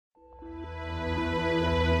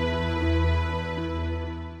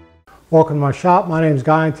Welcome to my shop. My name is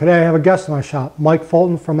Guy, and today I have a guest in my shop, Mike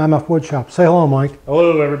Fulton from MF Woodshop. Say hello, Mike.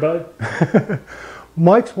 Hello, everybody.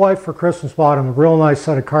 Mike's wife for Christmas bought him a real nice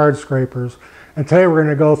set of card scrapers, and today we're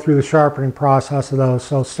going to go through the sharpening process of those,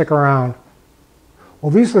 so stick around.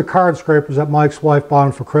 Well, these are the card scrapers that Mike's wife bought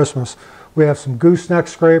him for Christmas. We have some gooseneck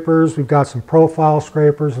scrapers, we've got some profile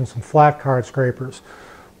scrapers, and some flat card scrapers.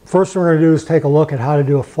 First thing we're going to do is take a look at how to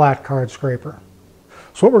do a flat card scraper.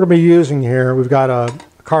 So what we're going to be using here, we've got a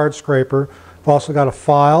card scraper. We've also got a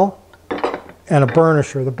file and a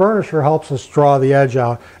burnisher. The burnisher helps us draw the edge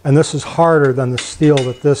out, and this is harder than the steel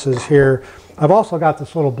that this is here. I've also got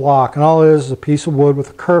this little block, and all it is a piece of wood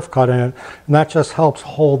with a kerf cut in it, and that just helps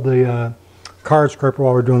hold the card scraper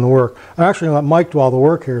while we're doing the work. I'm actually going to let Mike do all the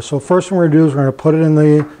work here. So first thing we're going to do is we're going to put it in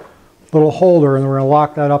the little holder, and then we're going to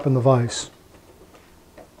lock that up in the vise.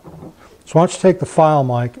 So why don't you take the file,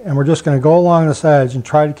 Mike, and we're just going to go along this edge and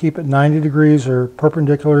try to keep it 90 degrees or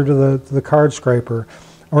perpendicular to the card scraper.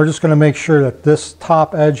 And we're just going to make sure that this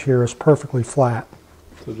top edge here is perfectly flat.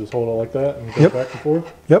 So just hold it like that and go back and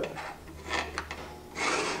forth? Yep.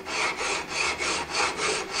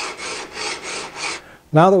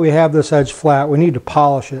 Now that we have this edge flat, we need to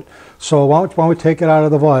polish it. So why don't we take it out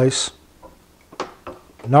of the vise.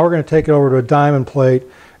 Now we're going to take it over to a diamond plate,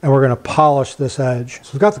 and we're going to polish this edge.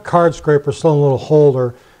 So we've got the card scraper still in a little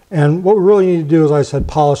holder, and what we really need to do is, like I said,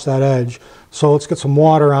 polish that edge. So let's get some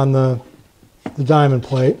water on the diamond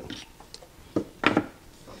plate.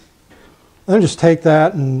 Then just take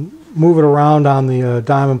that and move it around on the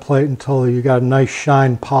diamond plate until you got a nice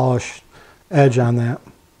shine polished edge on that.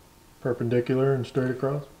 Perpendicular and straight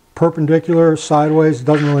across? Perpendicular, sideways,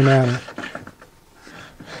 doesn't really matter.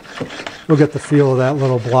 We'll get the feel of that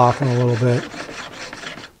little block in a little bit.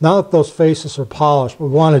 Now that those faces are polished, what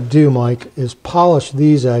we want to do, Mike, is polish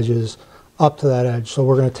these edges up to that edge. So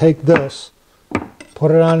we're going to take this,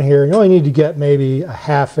 put it on here. You only need to get maybe a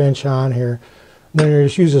 ½ inch on here. And then you're going to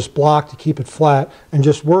just use this block to keep it flat and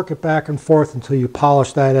just work it back and forth until you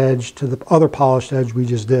polish that edge to the other polished edge we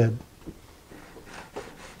just did.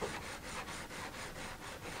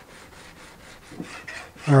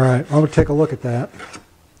 All right, I'm going to take a look at that.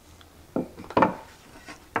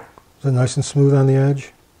 Is it nice and smooth on the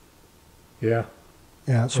edge? Yeah.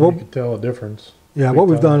 Yeah. So you can tell a difference. Yeah. What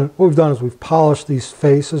we've done is we've polished these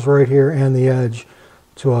faces right here and the edge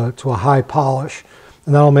to a high polish,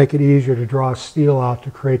 and that'll make it easier to draw steel out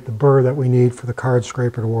to create the burr that we need for the card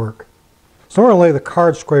scraper to work. So we're going to lay the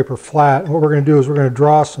card scraper flat, and what we're going to do is we're going to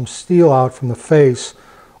draw some steel out from the face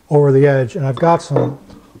over the edge, and I've got some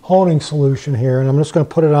honing solution here, and I'm just going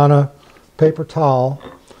to put it on a paper towel.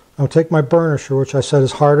 I'll take my burnisher, which I said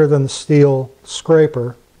is harder than the steel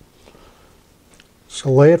scraper. Just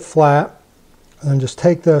lay it flat, and then just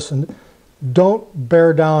take this and don't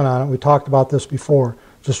bear down on it. We talked about this before.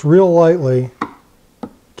 Just real lightly,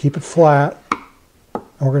 keep it flat, and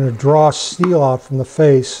we're going to draw steel out from the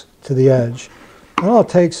face to the edge. And all it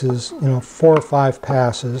takes is 4 or 5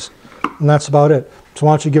 passes, and that's about it. So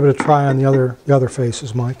why don't you give it a try on the other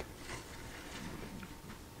faces, Mike?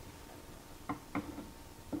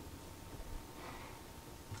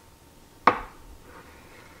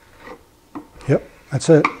 Yep, that's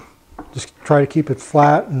it. Just try to keep it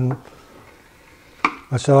flat, and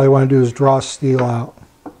that's all you want to do is draw steel out.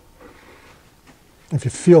 If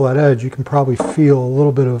you feel that edge, you can probably feel a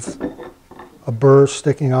little bit of a burr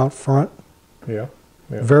sticking out front. Yeah.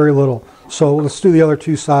 Yeah. Very little. So let's do the other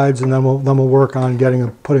 2 sides, and then we'll work on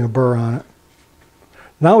putting a burr on it.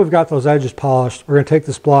 Now we've got those edges polished. We're going to take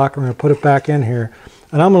this block, we're going to put it back in here,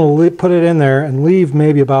 and I'm going to put it in there and leave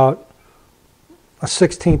maybe about a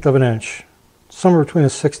 1/16 of an inch. Somewhere between a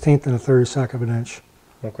 1/16 and a 32nd of an inch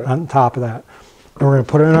on top of that. And we're going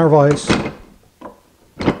to put it in our vise,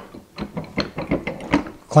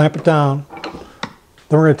 clamp it down.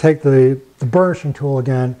 Then we're going to take the burnishing tool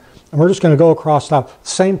again, and we're just going to go across the top.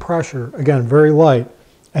 Same pressure, again, very light,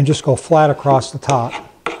 and just go flat across the top.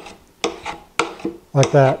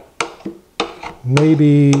 Like that.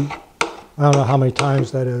 Maybe, I don't know how many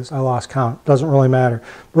times that is. I lost count. Doesn't really matter. It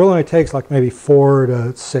really only takes like maybe 4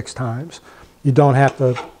 to 6 times. You don't have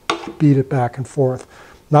to beat it back and forth.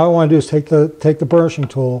 Now what I want to do is take the burnishing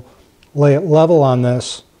tool, lay it level on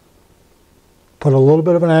this, put a little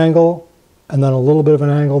bit of an angle, and then a little bit of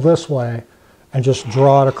an angle this way, and just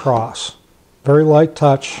draw it across. Very light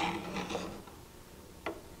touch.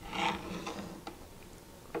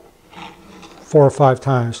 Four or 5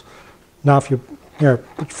 times. Now if you, here,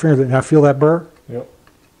 put your finger there. Now feel that burr? Yep.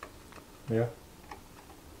 Yeah.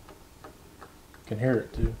 Can hear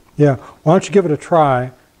it too. Yeah. Why don't you give it a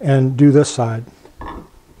try and do this side.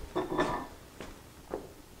 So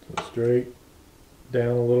straight,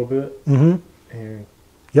 down a little bit. Mm-hmm. And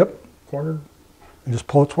Yep. cornered. And just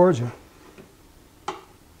pull it towards you.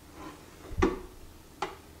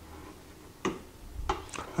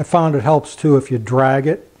 I found it helps too if you drag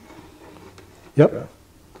it. Yep. Okay.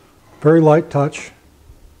 Very light touch.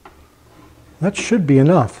 That should be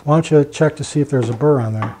enough. Why don't you check to see if there's a burr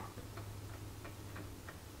on there?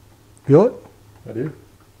 Feel it? I do.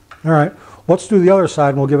 All right. Let's do the other side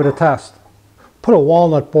and we'll give it a test. Put a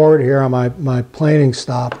walnut board here on my planing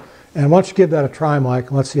stop. And why don't you give that a try, Mike,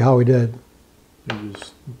 and let's see how we did. You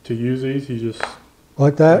just, to use these, you just...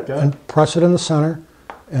 Like that, Like that? and press it in the center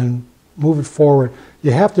and move it forward.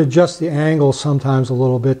 You have to adjust the angle sometimes a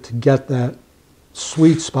little bit to get that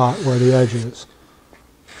sweet spot where the edge is.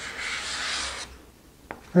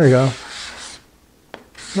 There you go.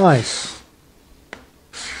 Nice.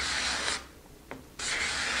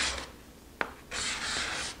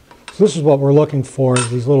 So this is what we're looking for, is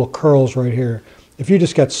these little curls right here. If you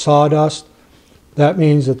just get sawdust, that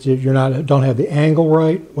means that don't have the angle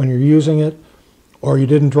right when you're using it, or you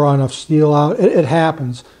didn't draw enough steel out. It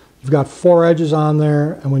happens. You've got 4 edges on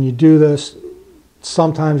there, and when you do this,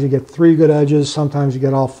 sometimes you get 3 good edges, sometimes you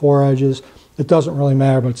get all 4 edges. It doesn't really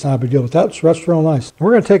matter, but it's not a big deal. But that's real nice.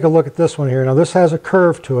 We're going to take a look at this one here. Now this has a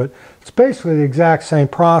curve to it. It's basically the exact same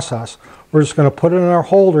process. We're just going to put it in our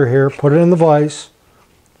holder here, put it in the vise.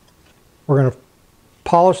 We're going to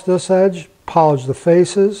polish this edge, polish the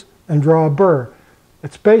faces, and draw a burr.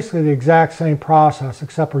 It's basically the exact same process,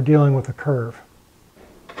 except we're dealing with a curve.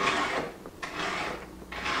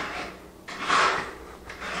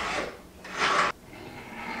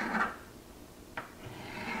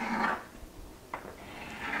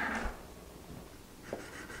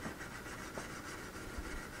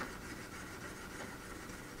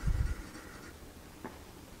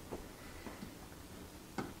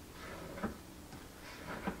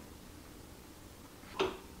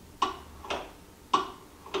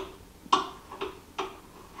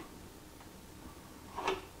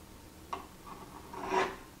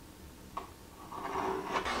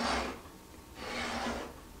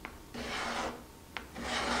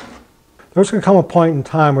 There's going to come a point in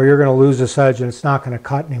time where you're going to lose this edge and it's not going to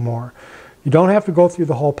cut anymore. You don't have to go through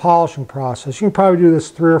the whole polishing process. You can probably do this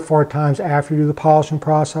 3 or 4 times after you do the polishing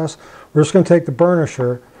process. We're just going to take the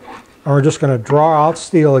burnisher and we're just going to draw out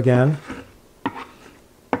steel again.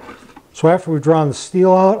 So after we've drawn the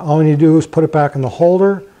steel out, all we need to do is put it back in the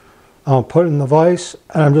holder, put it in the vise,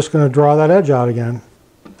 and I'm just going to draw that edge out again.